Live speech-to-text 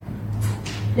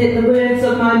Let the words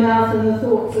of my mouth and the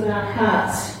thoughts of our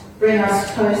hearts bring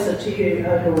us closer to you,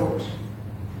 O Lord.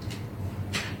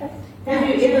 Have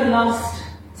you ever lost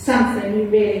something you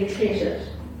really treasured?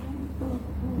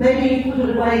 Maybe you put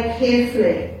it away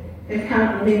carefully and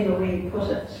can't remember where you put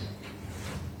it.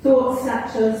 Thoughts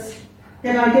such as,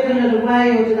 have I given it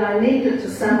away or did I lend it to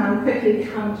someone, quickly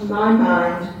come to my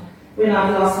mind when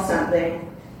I've lost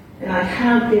something, and I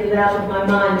can't get it out of my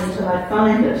mind until I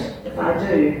find it, if I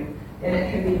do, and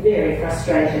it can be very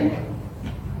frustrating.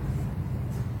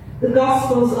 The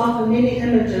Gospels offer many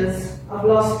images of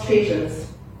lost treasures,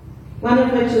 one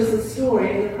of which is the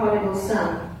story of the prodigal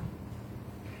son.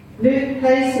 Luke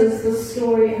places this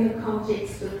story in the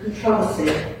context of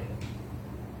controversy.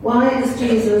 Why is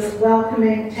Jesus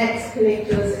welcoming tax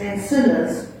collectors and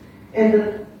sinners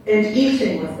and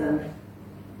eating with them?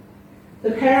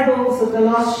 The parables of the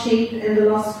lost sheep and the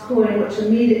lost coin, which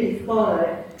immediately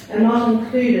follow, are not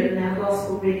included in our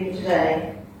Gospel reading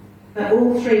today, but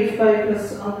all three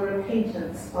focus on the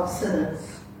repentance of sinners.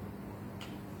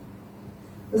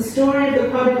 The story of the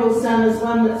prodigal son is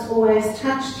one that's always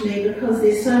touched me because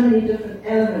there's so many different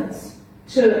elements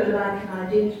to it that I can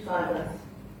identify with.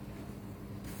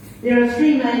 There are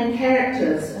three main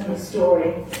characters in the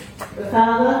story: the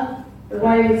father, the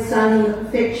wayward son, and the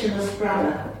perfectionist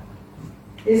brother.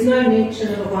 There's no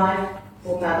mention of a wife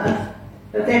or mother,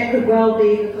 but that could well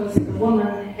be because the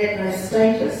woman had no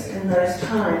status in those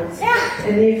times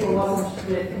and therefore wasn't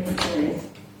worth mentioning.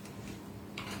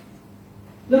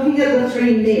 Looking at the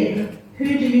three men, who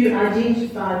do you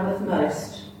identify with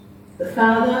most? The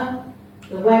father,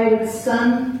 the wayward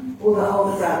son, or the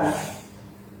older brother?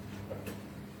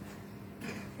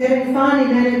 Having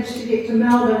finally managed to get to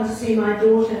Melbourne to see my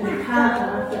daughter and her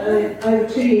partner after over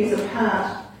 2 years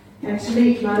apart, and to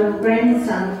meet my little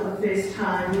grandson for the first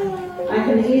time, I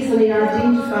can easily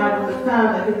identify with the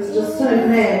father who was just so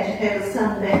glad to have a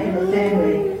son back in the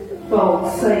family,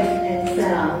 fold safe and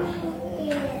sound.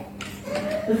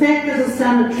 The fact that his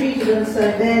son had treated him so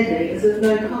badly is of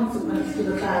no consequence to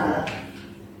the father.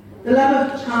 The love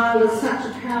of a child is such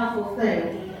a powerful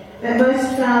thing that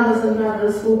most fathers and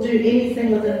mothers will do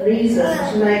anything within reason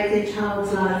to make their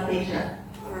child's life better.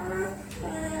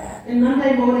 In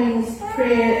Monday morning's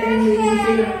prayer in the New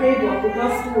Zealand Prayer Book, the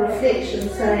Gospel Reflection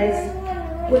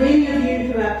says, would any of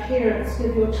you who are parents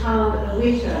give your child a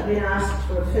weta when asked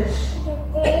for a fish?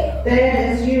 Dad,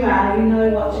 as you are, you know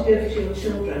what to give to your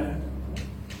children.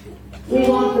 We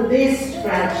want the best for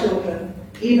our children,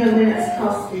 even when it's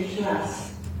costly to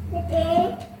us.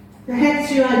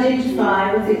 Perhaps you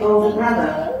identify with the older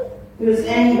brother, who is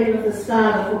angry with his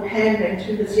father for pandering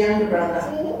to his younger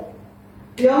brother.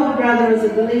 The older brother is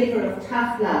a believer of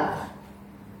tough love.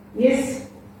 Yes,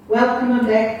 welcome him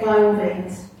back by all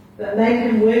means, but make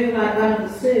him work like one of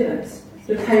the servants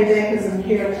to pay back his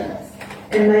inheritance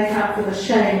and make up for the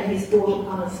shame he's brought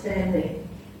upon his family.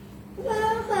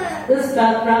 This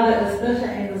brother is bitter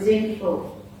and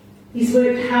resentful. He's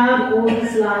worked hard all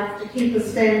his life to keep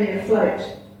his family afloat,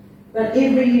 but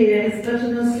every year his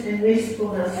bitterness and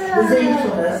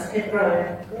resentfulness have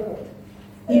grown.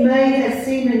 He may have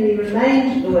seemingly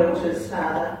remained loyal to his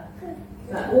father,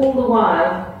 but all the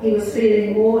while he was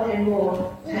feeling more and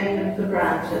more taken for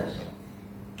granted.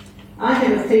 I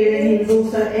have a feeling he was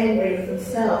also angry with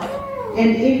himself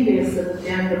and envious of his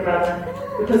younger brother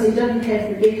because he didn't have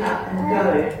to get up and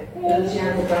go that his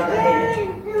younger brother had.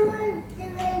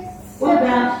 What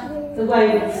about the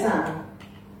wayward son?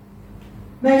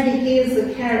 Maybe he is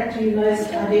the character you most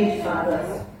identify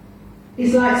with.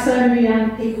 He's like so many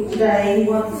young people today. He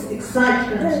wants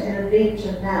excitement and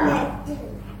adventure now.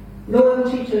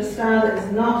 Loyalty to his father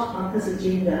is not on his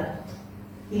agenda.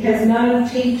 He has no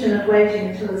intention of waiting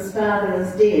until his father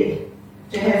is dead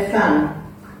to have fun.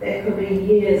 That could be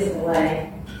years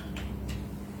away.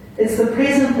 It's the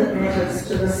present that matters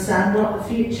to this son, not the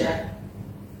future.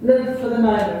 Live for the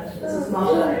moment is his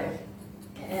motto.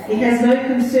 He has no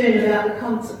concern about the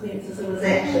consequences of his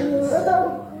actions.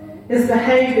 His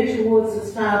behaviour towards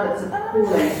his father is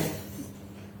appalling.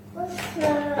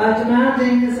 By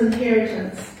demanding his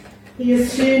inheritance, he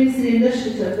assumes the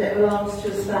initiative that belongs to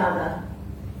his father.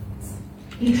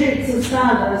 He treats his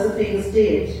father as if he was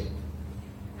dead.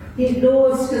 He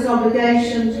ignores his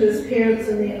obligation to his parents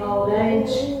in their old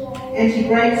age, and he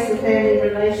breaks the family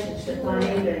relationship by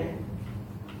leaving.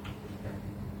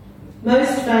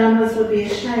 Most farmers would be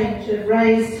ashamed to have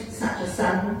raised such a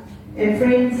son, and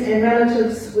friends and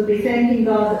relatives would be thanking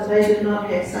God that they did not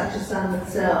have such a son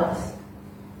themselves.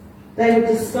 They would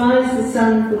despise the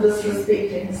son for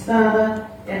disrespecting his father,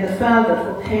 and the father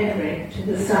for pandering to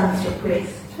his son's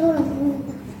request.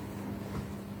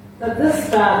 But this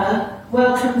father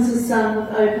welcomes his son with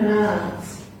open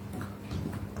arms.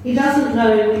 He doesn't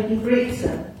know when he greets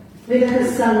him whether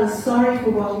his son is sorry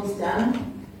for what he's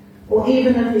done, or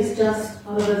even if he's just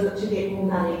on a visit to get more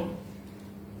money.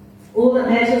 All that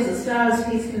matters as far as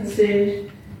he's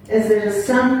concerned is that his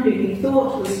son, who he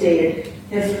thought was dead,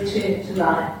 has returned to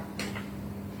life.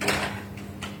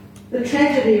 The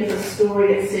tragedy of this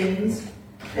story, it seems,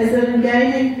 is that in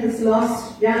gaining his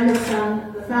lost younger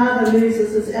son, the father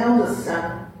loses his eldest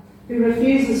son, who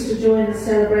refuses to join the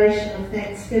celebration of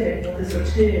Thanksgiving with his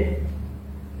return.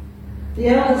 The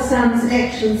eldest son's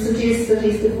actions suggest that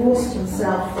he's divorced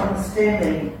himself from his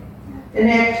family, an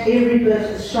act every bit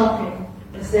as shocking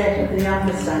as that of the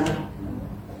younger son.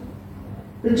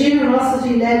 The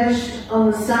generosity lavished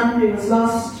on the son who was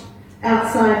lost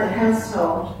outside the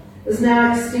household is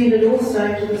now extended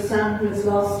also to the son who is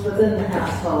lost within the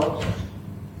household.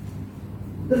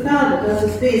 The father does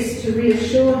his best to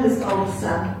reassure his older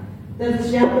son that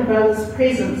his younger brother's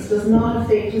presence does not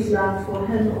affect his love for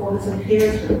him or his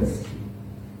inheritance.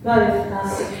 Both are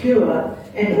secure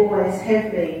and always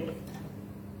have been.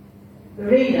 The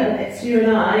reader, that's you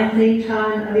and I,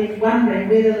 meantime are left wondering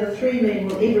whether the three men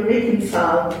will ever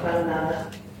reconcile with one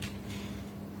another.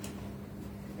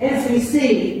 As we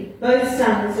see, both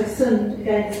sons have sinned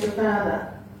against the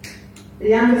father. The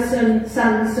younger son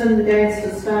sinned against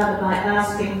his father by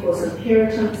asking for his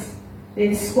inheritance,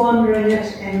 then squandering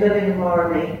it and living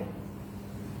immorally.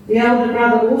 The elder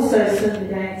brother also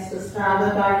sinned against his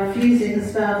father by refusing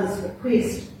his father's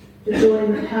request to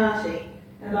join the party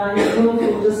and by his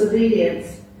willful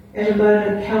disobedience at a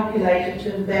moment calculated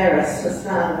to embarrass his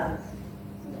father.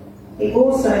 He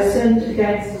also sinned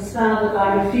against his father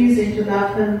by refusing to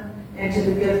love him and to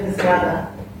forgive his brother.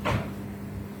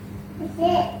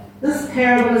 This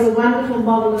parable is a wonderful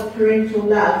model of parental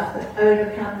love that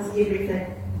overcomes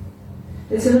everything.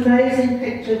 It's an amazing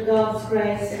picture of God's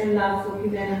grace and love for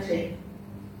humanity.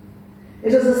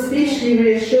 It is especially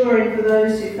reassuring for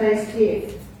those who face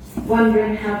death,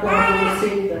 wondering how God will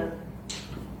receive them.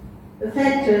 The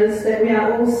fact is that we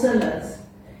are all sinners,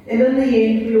 and in the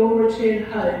end we all return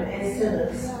home as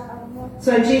sinners.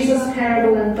 So Jesus'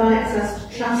 parable invites us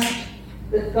to trust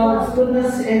that God's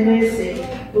goodness and mercy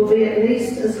will be at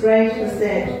least as great as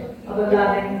that of a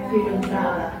loving human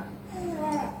Father.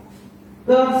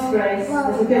 God's grace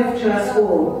is a gift to us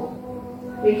all.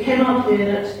 We cannot earn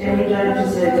it and we don't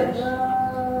deserve it.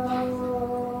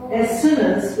 As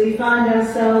sinners, we find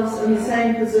ourselves in the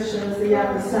same position as the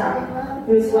younger son,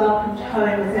 who is welcomed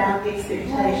home without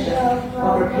expectation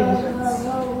of repentance.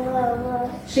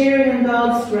 Sharing in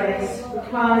God's grace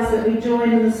requires that we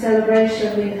join in the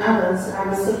celebration when others are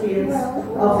recipients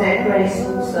of that grace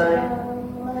also.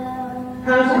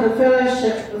 Part of the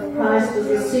fellowship with Christ is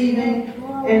receiving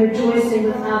and rejoicing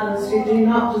with others who do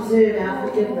not deserve our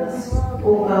forgiveness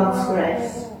or God's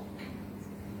grace.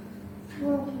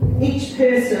 Each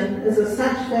person is of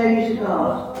such value to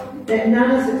God that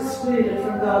none is excluded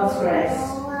from God's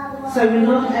grace, so we're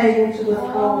not able to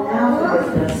withhold our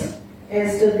forgiveness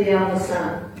as did the elder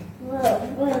son.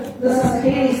 This is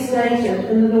clearly stated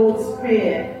in the Lord's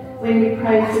Prayer when we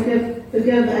pray,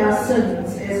 forgive our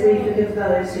sins as we forgive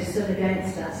those who sin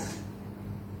against us.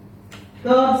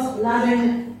 God's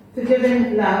loving,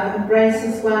 forgiving love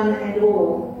embraces one and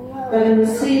all, but in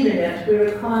receiving it,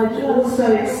 we're required to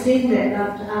also extend that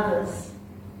love to others.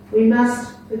 We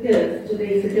must forgive to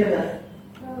be forgiven.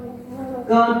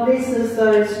 God blesses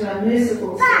those who are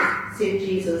merciful, said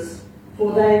Jesus,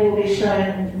 for they will be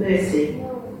shown mercy.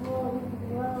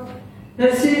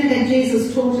 No sooner had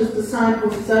Jesus taught his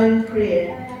disciples his own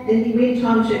prayer than he went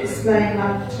on to explain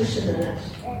one petition in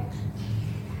it.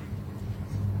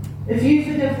 If you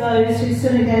forgive those who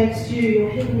sin against you, your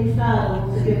heavenly Father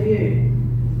will forgive you.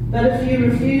 But if you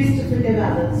refuse to forgive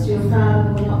others, your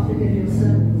Father will not forgive your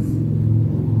sins.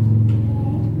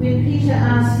 When Peter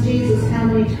asked Jesus how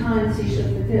many times he should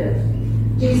forgive,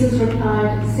 Jesus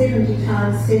replied 70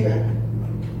 times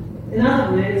 7. In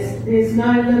other words, there's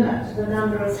no limit to the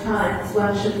number of times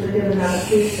one should forgive another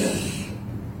person.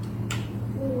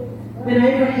 When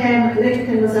Abraham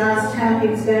Lincoln was asked how he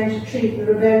was going to treat the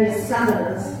rebellious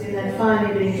Southerners when they'd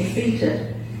finally been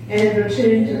defeated and had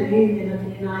returned to the Union of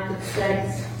the United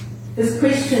States, his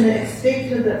questioner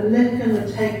expected that Lincoln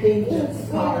would take vengeance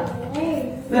upon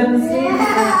them. But instead he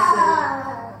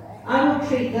answered, I will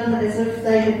treat them as if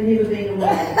they had never been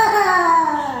away.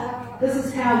 This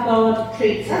is how God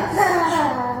treats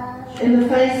us. In the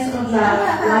face of love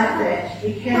like that,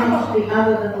 we cannot be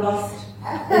other than lost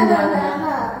in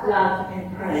love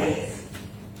and praise.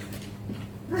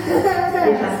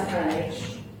 Let us pray.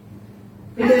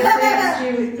 We give thanks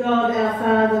to you, God our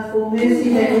Father, for mercy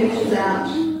that reaches out,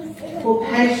 for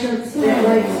patience that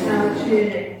waits our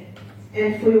turning,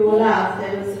 and for your love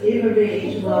that is ever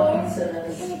ready to welcome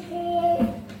sinners.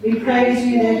 We praise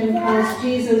you that in Christ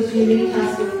Jesus you meet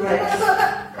us with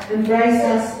grace, embrace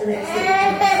us in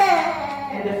acceptance,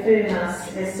 and affirm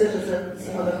us as citizens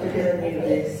of a forgiven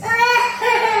universe.